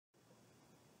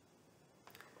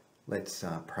Let's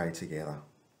pray together.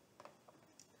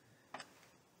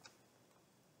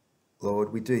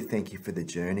 Lord, we do thank you for the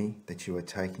journey that you are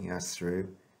taking us through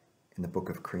in the book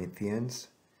of Corinthians,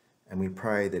 and we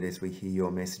pray that as we hear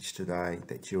your message today,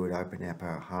 that you would open up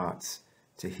our hearts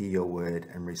to hear your word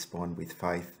and respond with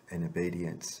faith and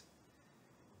obedience.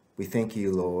 We thank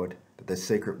you, Lord, that the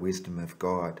secret wisdom of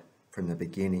God from the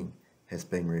beginning has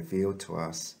been revealed to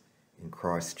us in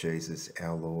Christ Jesus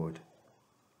our Lord.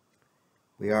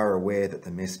 We are aware that the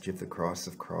message of the cross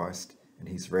of Christ and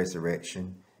his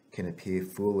resurrection can appear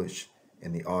foolish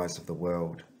in the eyes of the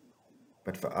world,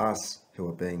 but for us who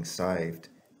are being saved,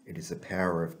 it is the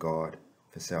power of God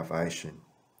for salvation.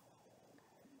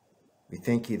 We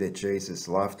thank you that Jesus'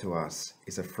 love to us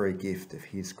is a free gift of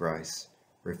his grace,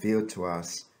 revealed to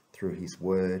us through his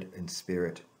word and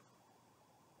spirit.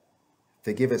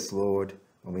 Forgive us, Lord,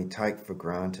 when we take for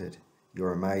granted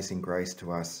your amazing grace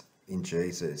to us in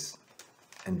Jesus,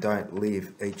 and don't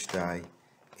live each day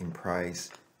in praise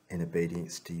and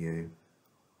obedience to you.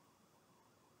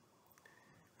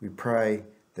 We pray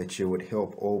that you would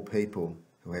help all people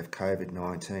who have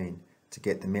COVID-19 to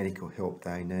get the medical help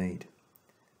they need.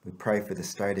 We pray for the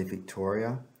state of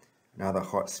Victoria and other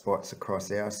hot spots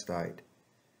across our state,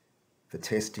 for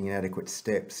testing and adequate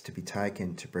steps to be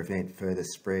taken to prevent further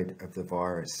spread of the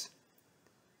virus.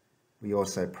 We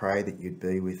also pray that you'd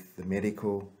be with the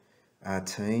medical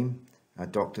team, our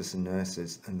doctors and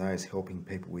nurses, and those helping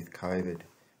people with COVID.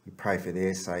 We pray for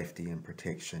their safety and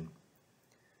protection.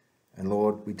 And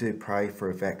Lord, we do pray for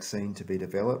a vaccine to be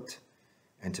developed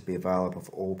and to be available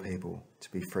for all people to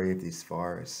be free of this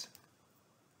virus.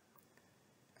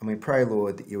 And we pray,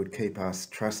 Lord, that you would keep us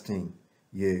trusting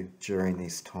you during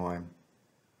this time.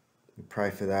 We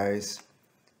pray for those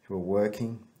who are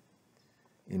working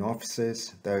in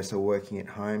offices, those who are working at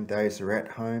home, those who are at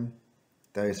home,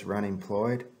 those who are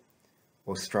unemployed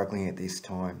or struggling at this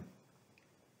time.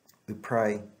 We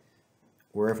pray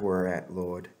wherever we're at,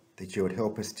 Lord, that you would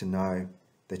help us to know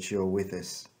that you're with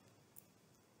us,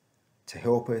 to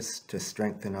help us, to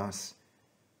strengthen us,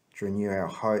 to renew our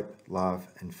hope, love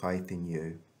and faith in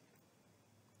you.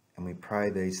 And we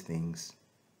pray these things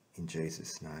in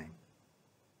Jesus' name.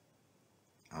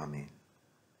 Amen.